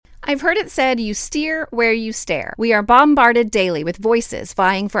I've heard it said you steer where you stare. We are bombarded daily with voices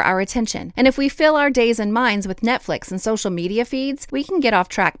vying for our attention. And if we fill our days and minds with Netflix and social media feeds, we can get off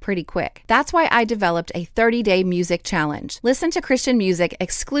track pretty quick. That's why I developed a 30-day music challenge. Listen to Christian music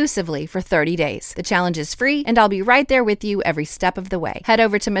exclusively for 30 days. The challenge is free, and I'll be right there with you every step of the way. Head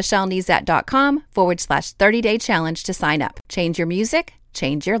over to michellenezat.com/30-day challenge to sign up. Change your music,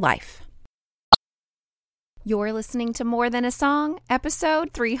 change your life. You're listening to More Than a Song,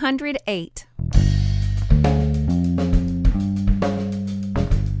 episode 308.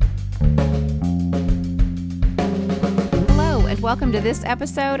 Hello, and welcome to this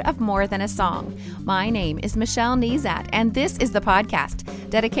episode of More Than a Song. My name is Michelle Nezat, and this is the podcast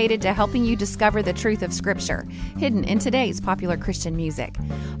dedicated to helping you discover the truth of Scripture, hidden in today's popular Christian music.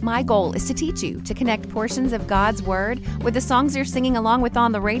 My goal is to teach you to connect portions of God's Word with the songs you're singing along with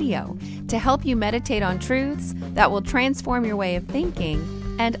on the radio, to help you meditate on truths that will transform your way of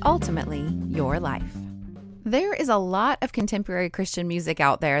thinking and ultimately your life. There is a lot of contemporary Christian music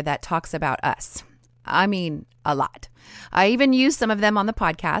out there that talks about us. I mean, a lot. I even use some of them on the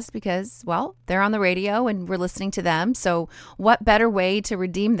podcast because, well, they're on the radio and we're listening to them. So what better way to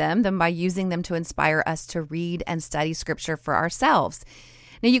redeem them than by using them to inspire us to read and study Scripture for ourselves?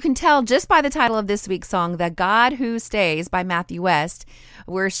 Now, you can tell just by the title of this week's song, The God Who Stays by Matthew West,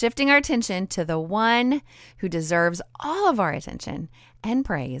 we're shifting our attention to the one who deserves all of our attention and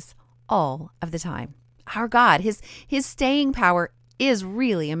praise all of the time. Our God, his staying power is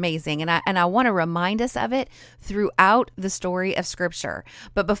really amazing, and I want to remind us of it throughout the story of Scripture.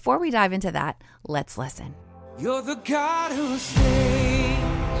 But before we dive into that, let's listen. You're the God who stays.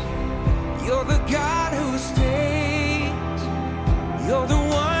 You're the God who stays. You're the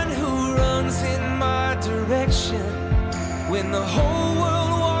one who runs in my direction when the whole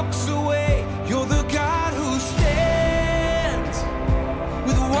world walks away. You're the God who stands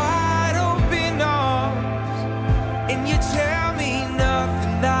with wide open arms, and you tell me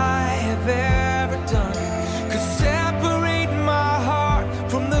nothing I have ever done could separate my heart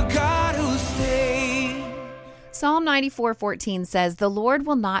from the God who stays. Psalm 94:14 says, "The Lord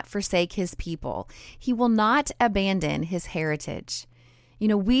will not forsake his people. He will not abandon his heritage." You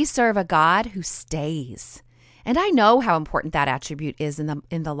know, we serve a God who stays. And I know how important that attribute is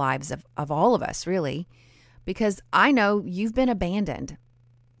in the lives of all of us, really, because I know you've been abandoned,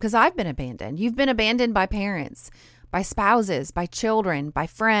 because I've been abandoned. You've been abandoned by parents, by spouses, by children, by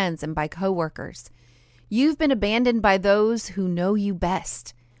friends, and by coworkers. You've been abandoned by those who know you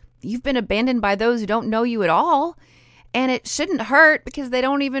best. You've been abandoned by those who don't know you at all. And it shouldn't hurt because they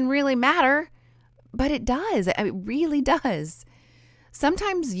don't even really matter. But it does. It really does.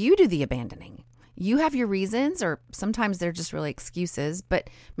 Sometimes you do the abandoning. You have your reasons, or sometimes they're just really excuses, but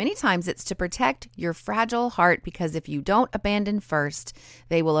many times it's to protect your fragile heart, because if you don't abandon first,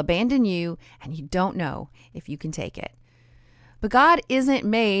 they will abandon you, and you don't know if you can take it. But God isn't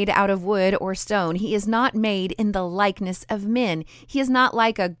made out of wood or stone. He is not made in the likeness of men. He is not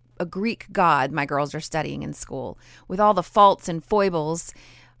like a Greek god my girls are studying in school, with all the faults and foibles,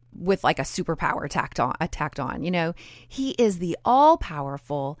 with like a superpower tacked on, you know. He is the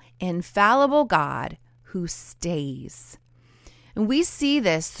all-powerful, infallible God who stays. And we see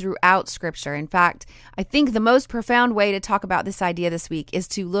this throughout Scripture. In fact, I think the most profound way to talk about this idea this week is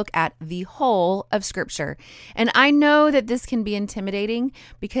to look at the whole of Scripture. And I know that this can be intimidating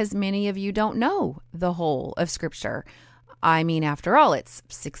because many of you don't know the whole of Scripture. I mean, after all, it's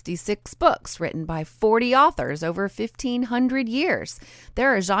 66 books written by 40 authors over 1,500 years.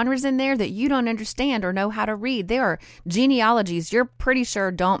 There are genres in there that you don't understand or know how to read. There are genealogies you're pretty sure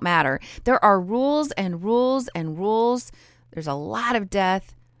don't matter. There are rules and rules and rules. There's a lot of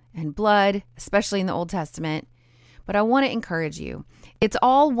death and blood, especially in the Old Testament. But I want to encourage you. It's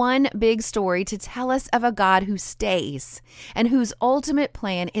all one big story to tell us of a God who stays and whose ultimate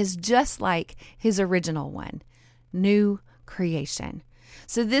plan is just like his original one: new creation.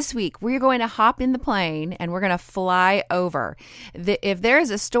 So this week, we're going to hop in the plane and we're going to fly over. If there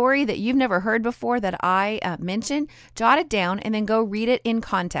is a story that you've never heard before that I mention, jot it down and then go read it in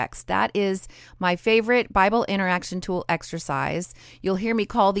context. That is my favorite Bible interaction tool exercise. You'll hear me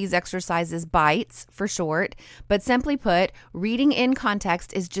call these exercises bites for short, but simply put, reading in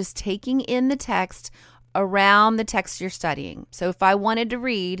context is just taking in the text around the text you're studying. So if I wanted to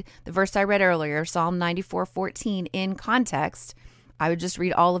read the verse I read earlier, Psalm 94:14, in context, I would just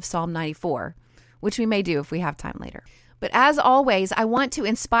read all of Psalm 94, which we may do if we have time later. But as always, I want to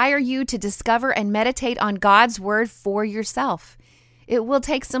inspire you to discover and meditate on God's Word for yourself. It will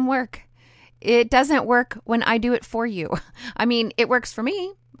take some work. It doesn't work when I do it for you. I mean, it works for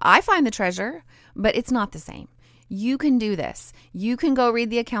me. I find the treasure, but it's not the same. You can do this. You can go read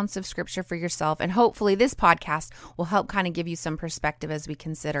the accounts of Scripture for yourself. And hopefully this podcast will help kind of give you some perspective as we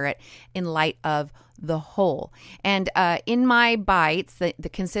consider it in light of the whole. And in my bites, the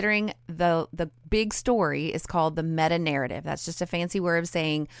considering the big story is called the meta narrative. That's just a fancy word of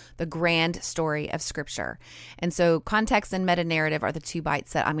saying the grand story of Scripture. And so context and meta narrative are the 2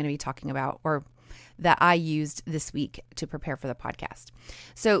 bites that I'm going to be talking about, or that I used this week to prepare for the podcast.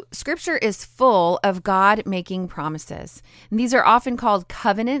 So Scripture is full of God making promises. And these are often called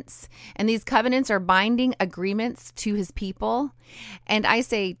covenants. And these covenants are binding agreements to his people. And I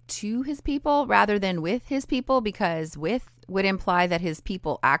say to his people rather than with his people, because with would imply that his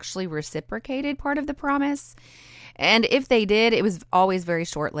people actually reciprocated part of the promise. And if they did, it was always very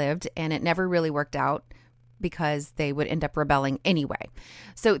short-lived and it never really worked out, because they would end up rebelling anyway.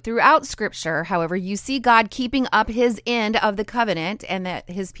 So throughout Scripture, however, you see God keeping up his end of the covenant and that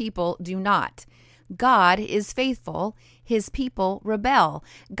his people do not. God is faithful. His people rebel.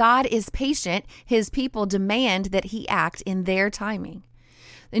 God is patient. His people demand that he act in their timing.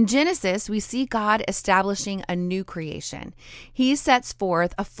 In Genesis, we see God establishing a new creation. He sets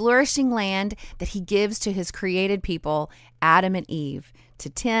forth a flourishing land that he gives to his created people, Adam and Eve,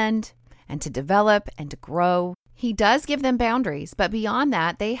 to tend and to develop and to grow. He does give them boundaries, but beyond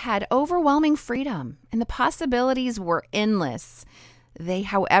that, they had overwhelming freedom and the possibilities were endless. They,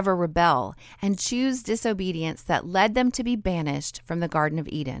 however, rebel and choose disobedience that led them to be banished from the Garden of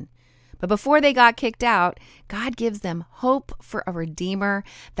Eden. But before they got kicked out, God gives them hope for a redeemer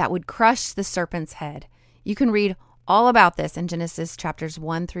that would crush the serpent's head. You can read all about this in Genesis chapters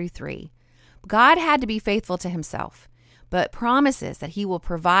 1-3. God had to be faithful to himself, but promises that he will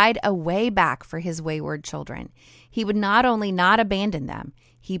provide a way back for his wayward children. He would not only not abandon them,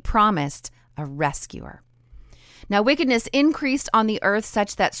 he promised a rescuer. Now, wickedness increased on the earth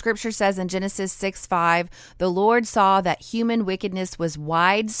such that Scripture says in Genesis 6:5, the Lord saw that human wickedness was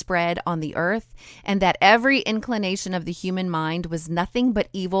widespread on the earth, and that every inclination of the human mind was nothing but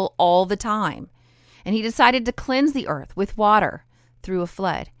evil all the time. And he decided to cleanse the earth with water through a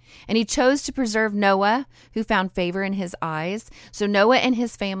flood. And he chose to preserve Noah, who found favor in his eyes. So Noah and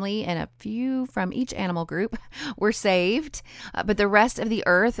his family and a few from each animal group were saved, but the rest of the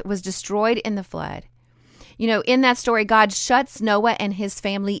earth was destroyed in the flood. You know, in that story, God shuts Noah and his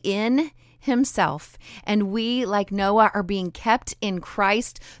family in himself. And we, like Noah, are being kept in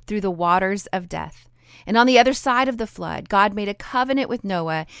Christ through the waters of death. And on the other side of the flood, God made a covenant with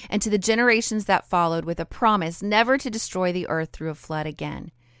Noah and to the generations that followed with a promise never to destroy the earth through a flood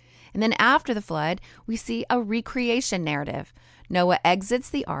again. And then after the flood, we see a recreation narrative. Noah exits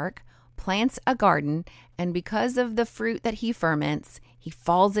the ark, plants a garden, and because of the fruit that he ferments, he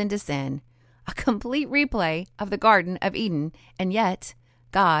falls into sin. A complete replay of the Garden of Eden, and yet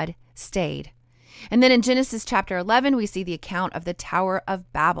God stayed. And then in Genesis chapter 11, we see the account of the Tower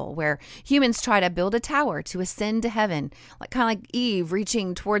of Babel, where humans try to build a tower to ascend to heaven, kind of like Eve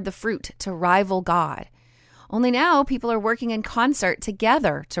reaching toward the fruit to rival God. Only now people are working in concert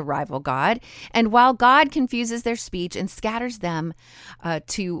together to rival God. And while God confuses their speech and scatters them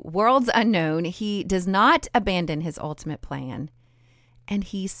to worlds unknown, he does not abandon his ultimate plan, and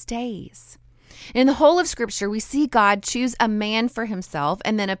he stays. In the whole of Scripture, we see God choose a man for himself,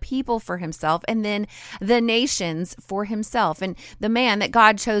 and then a people for himself, and then the nations for himself. And the man that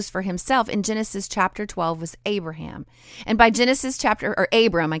God chose for himself in Genesis chapter 12 was Abraham. And by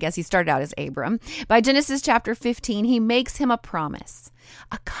Abram, I guess he started out as Abram. By Genesis chapter 15, he makes him a promise,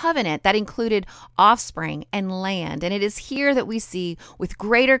 a covenant that included offspring and land. And it is here that we see with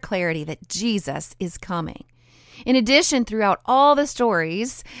greater clarity that Jesus is coming. In addition, throughout all the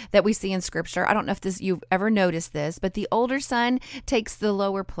stories that we see in Scripture, I don't know if you've ever noticed this, but the older son takes the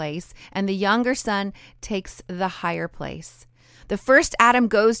lower place and the younger son takes the higher place. The first Adam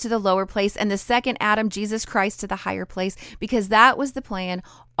goes to the lower place and the second Adam, Jesus Christ, to the higher place, because that was the plan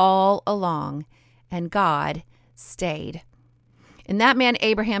all along, and God stayed. And that man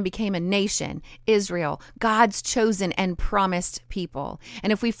Abraham became a nation, Israel, God's chosen and promised people.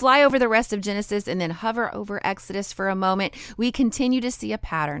 And if we fly over the rest of Genesis and then hover over Exodus for a moment, we continue to see a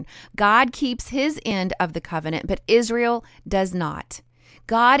pattern. God keeps his end of the covenant, but Israel does not.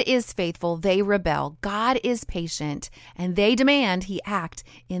 God is faithful, they rebel. God is patient, and they demand he act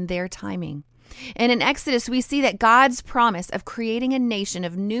in their timing. And in Exodus, we see that God's promise of creating a nation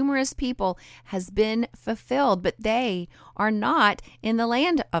of numerous people has been fulfilled, but they are not in the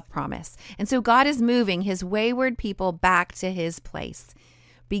land of promise. And so God is moving his wayward people back to his place,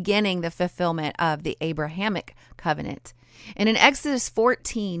 beginning the fulfillment of the Abrahamic covenant. And in Exodus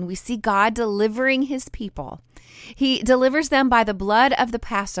 14, we see God delivering his people He delivers them by the blood of the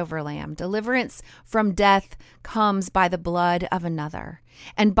Passover lamb. Deliverance from death comes by the blood of another,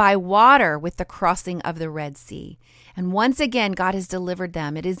 and by water with the crossing of the Red Sea. And once again, God has delivered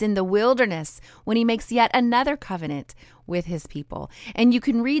them. It is in the wilderness when he makes yet another covenant with his people. And you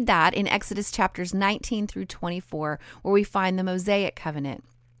can read that in Exodus chapters 19 through 24, where we find the Mosaic covenant.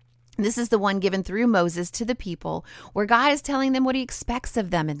 This is the one given through Moses to the people, where God is telling them what he expects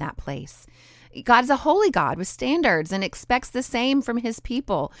of them in that place. God is a holy God with standards and expects the same from his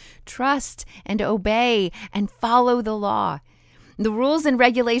people. Trust and obey and follow the law. The rules and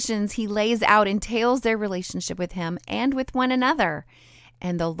regulations he lays out entails their relationship with him and with one another.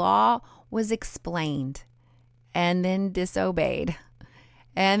 And the law was explained and then disobeyed.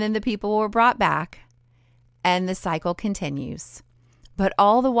 And then the people were brought back, and the cycle continues. But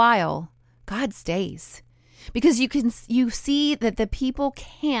all the while, God stays. Because you see that the people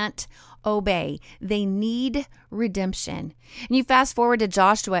can't obey. They need redemption. And you fast forward to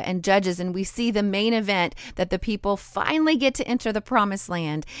Joshua and Judges, and we see the main event that the people finally get to enter the promised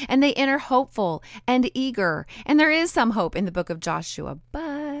land, and they enter hopeful and eager. And there is some hope in the book of Joshua,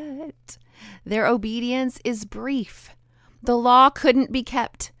 but their obedience is brief. The law couldn't be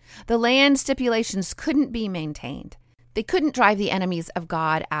kept. The land stipulations couldn't be maintained. They couldn't drive the enemies of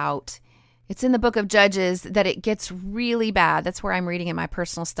God out. It's in the book of Judges that it gets really bad. That's where I'm reading in my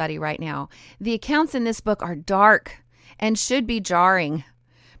personal study right now. The accounts in this book are dark and should be jarring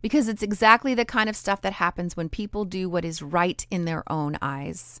because it's exactly the kind of stuff that happens when people do what is right in their own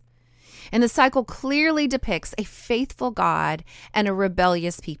eyes. And the cycle clearly depicts a faithful God and a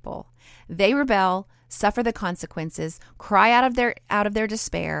rebellious people. They rebel, suffer the consequences, cry out of their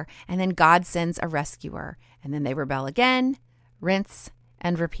despair, and then God sends a rescuer. And then they rebel again, rinse,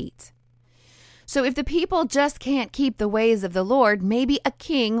 and repeat. So if the people just can't keep the ways of the Lord, maybe a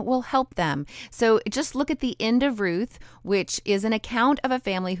king will help them. So just look at the end of Ruth, which is an account of a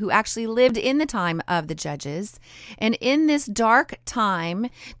family who actually lived in the time of the Judges. And in this dark time,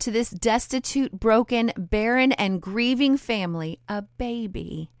 to this destitute, broken, barren, and grieving family, a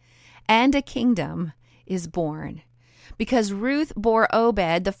baby and a kingdom is born. Because Ruth bore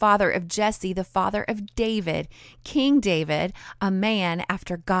Obed, the father of Jesse, the father of David, King David, a man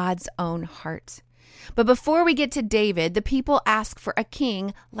after God's own heart. But before we get to David, the people ask for a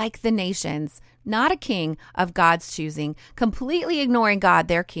king like the nations, not a king of God's choosing, completely ignoring God,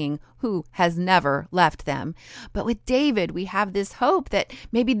 their king, who has never left them. But with David, we have this hope that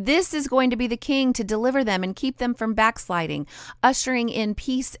maybe this is going to be the king to deliver them and keep them from backsliding, ushering in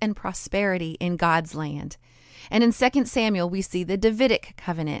peace and prosperity in God's land. And in 2 Samuel, we see the Davidic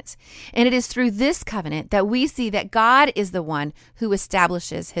covenant. And it is through this covenant that we see that God is the one who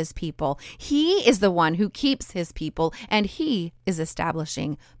establishes his people. He is the one who keeps his people, and he is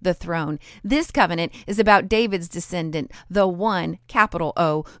establishing the throne. This covenant is about David's descendant, the one, capital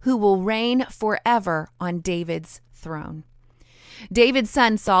O, who will reign forever on David's throne. David's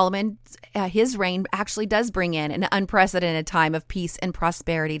son Solomon, his reign actually does bring in an unprecedented time of peace and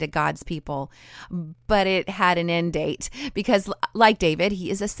prosperity to God's people. But it had an end date because, like David,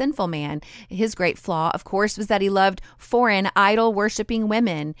 he is a sinful man. His great flaw, of course, was that he loved foreign, idol-worshiping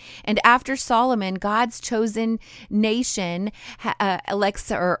women. And after Solomon, God's chosen nation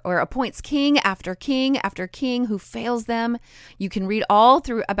elects or appoints king after king after king who fails them. You can read all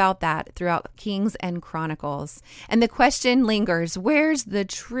about that throughout Kings and Chronicles. And the question lingers, where's the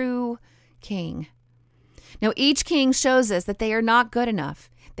true king? Now, each king shows us that they are not good enough.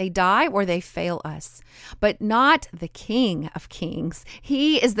 They die or they fail us, but not the King of Kings.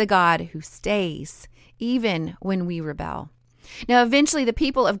 He is the God who stays, even when we rebel. Now, eventually, the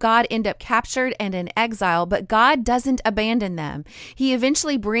people of God end up captured and in exile, but God doesn't abandon them. He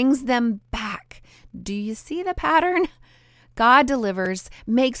eventually brings them back. Do you see the pattern? God delivers,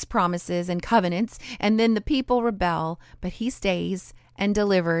 makes promises and covenants, and then the people rebel, but he stays and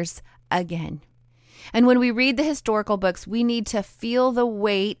delivers again. And when we read the historical books, we need to feel the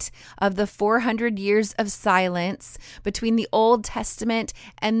weight of the 400 years of silence between the Old Testament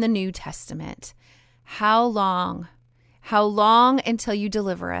and the New Testament. How long? How long until you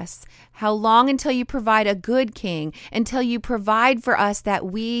deliver us? How long until you provide a good king, until you provide for us that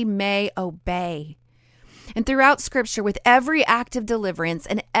we may obey? And throughout Scripture, with every act of deliverance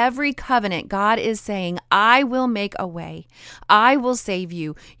and every covenant, God is saying, I will make a way. I will save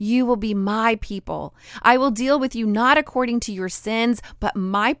you. You will be my people. I will deal with you not according to your sins, but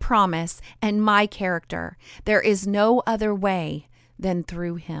my promise and my character. There is no other way than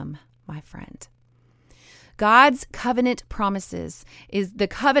through him, my friend. God's covenant promises the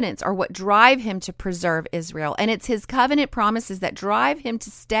covenants are what drive him to preserve Israel. And it's his covenant promises that drive him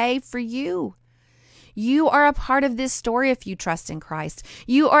to stay for you. You are a part of this story if you trust in Christ.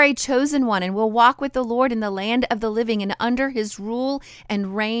 You are a chosen one and will walk with the Lord in the land of the living and under his rule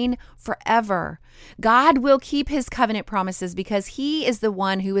and reign forever. God will keep his covenant promises because he is the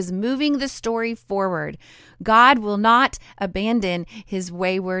one who is moving the story forward. God will not abandon his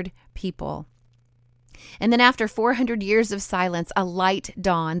wayward people. And then after 400 years of silence, a light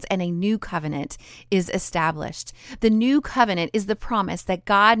dawns and a new covenant is established. The new covenant is the promise that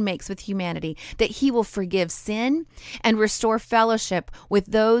God makes with humanity, that he will forgive sin and restore fellowship with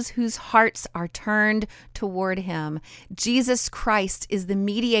those whose hearts are turned toward him. Jesus Christ is the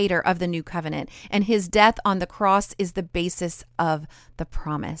mediator of the new covenant, and his death on the cross is the basis of the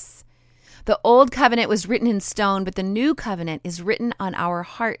promise. The old covenant was written in stone, but the new covenant is written on our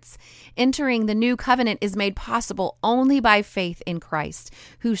hearts. Entering the new covenant is made possible only by faith in Christ,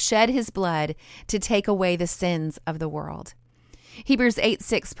 who shed his blood to take away the sins of the world. Hebrews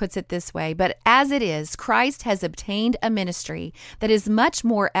 8:6 puts it this way, but as it is, Christ has obtained a ministry that is much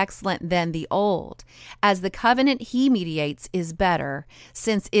more excellent than the old, as the covenant he mediates is better,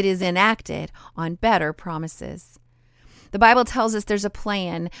 since it is enacted on better promises. The Bible tells us there's a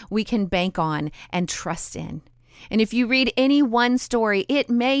plan we can bank on and trust in. And if you read any one story, it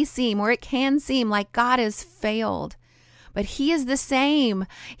may seem, or it can seem, like God has failed. But he is the same.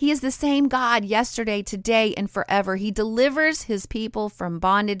 He is the same God yesterday, today, and forever. He delivers his people from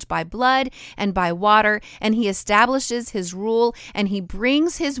bondage by blood and by water, and he establishes his rule, and he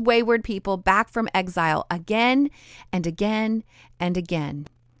brings his wayward people back from exile again and again and again.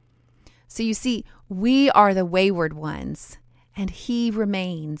 So you see, we are the wayward ones, and he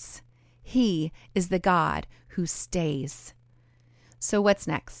remains. He is the God who stays. So what's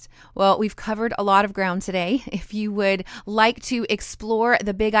next? Well, we've covered a lot of ground today. If you would like to explore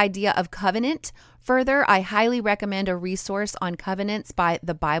the big idea of covenant further, I highly recommend a resource on covenants by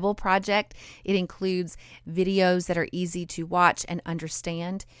the Bible Project. It includes videos that are easy to watch and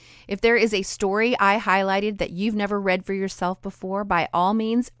understand. If there is a story I highlighted that you've never read for yourself before, by all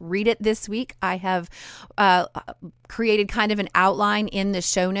means, read it this week. I have created kind of an outline in the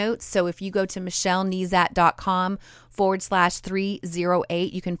show notes. So if you go to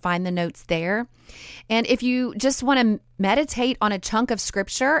michellenezat.com/308, you can find the notes there. And if you just want to meditate on a chunk of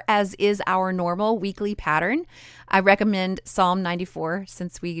scripture, as is our normal weekly pattern, I recommend Psalm 94,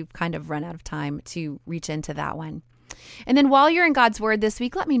 since we've kind of run out of time to reach into that one. And then while you're in God's Word this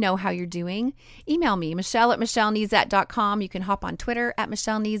week, let me know how you're doing. Email me, Michelle@michellenezat.com. You can hop on Twitter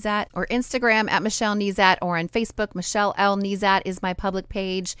 @MichelleNezat or Instagram @MichelleNezat, or on Facebook, Michelle L. Nezat is my public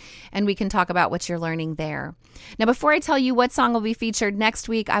page, and we can talk about what you're learning there. Now, before I tell you what song will be featured next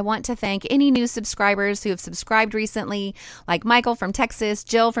week, I want to thank any new subscribers who have subscribed recently, like Michael from Texas,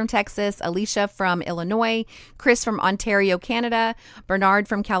 Jill from Texas, Alicia from Illinois, Chris from Ontario, Canada, Bernard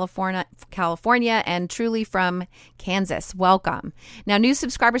from California, and Truly from Kansas. Welcome. Now, new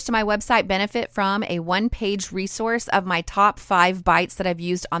subscribers to my website benefit from a one-page resource of my top 5 bites that I've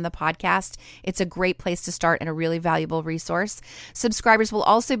used on the podcast. It's a great place to start and a really valuable resource. Subscribers will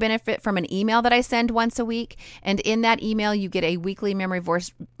also benefit from an email that I send once a week. And in that email, you get a weekly memory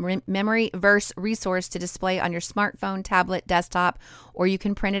verse resource to display on your smartphone, tablet, desktop, or you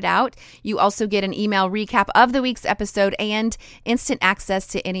can print it out. You also get an email recap of the week's episode and instant access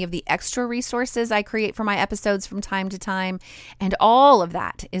to any of the extra resources I create for my episodes from time to time. And all of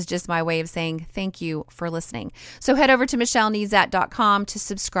that is just my way of saying thank you for listening. So head over to michellenezat.com to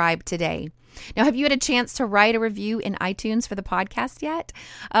subscribe today. Now, have you had a chance to write a review in iTunes for the podcast yet?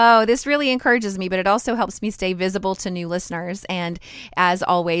 Oh, this really encourages me, but it also helps me stay visible to new listeners. And as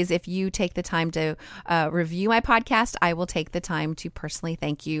always, if you take the time to review my podcast, I will take the time to personally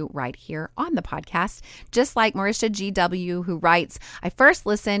thank you right here on the podcast. Just like Marisha GW, who writes, I first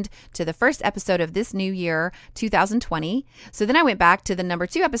listened to the first episode of this new year, 2020. So then I went back to the number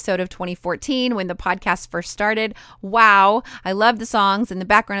 2 episode of 2014 when the podcast first started. Wow. I love the songs and the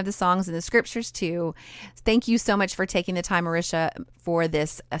background of the songs and the scriptures too. Thank you so much for taking the time, Marisha, for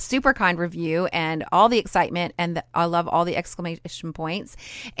this super kind review and all the excitement. And I love all the exclamation points.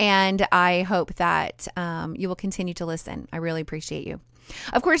 And I hope that you will continue to listen. I really appreciate you.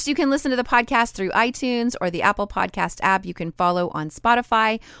 Of course, you can listen to the podcast through iTunes or the Apple Podcast app. You can follow on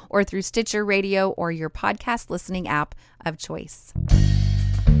Spotify or through Stitcher Radio or your podcast listening app of choice.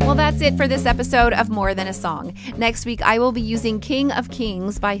 Well, that's it for this episode of More Than a Song. Next week, I will be using King of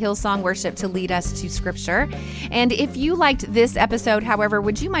Kings by Hillsong Worship to lead us to Scripture. And if you liked this episode, however,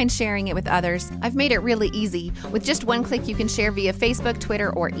 would you mind sharing it with others? I've made it really easy. With just one click, you can share via Facebook,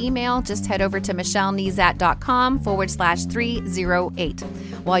 Twitter, or email. Just head over to michellenezat.com/308.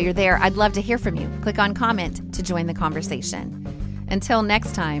 While you're there, I'd love to hear from you. Click on comment to join the conversation. Until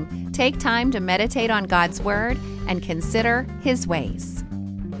next time, take time to meditate on God's Word and consider His ways.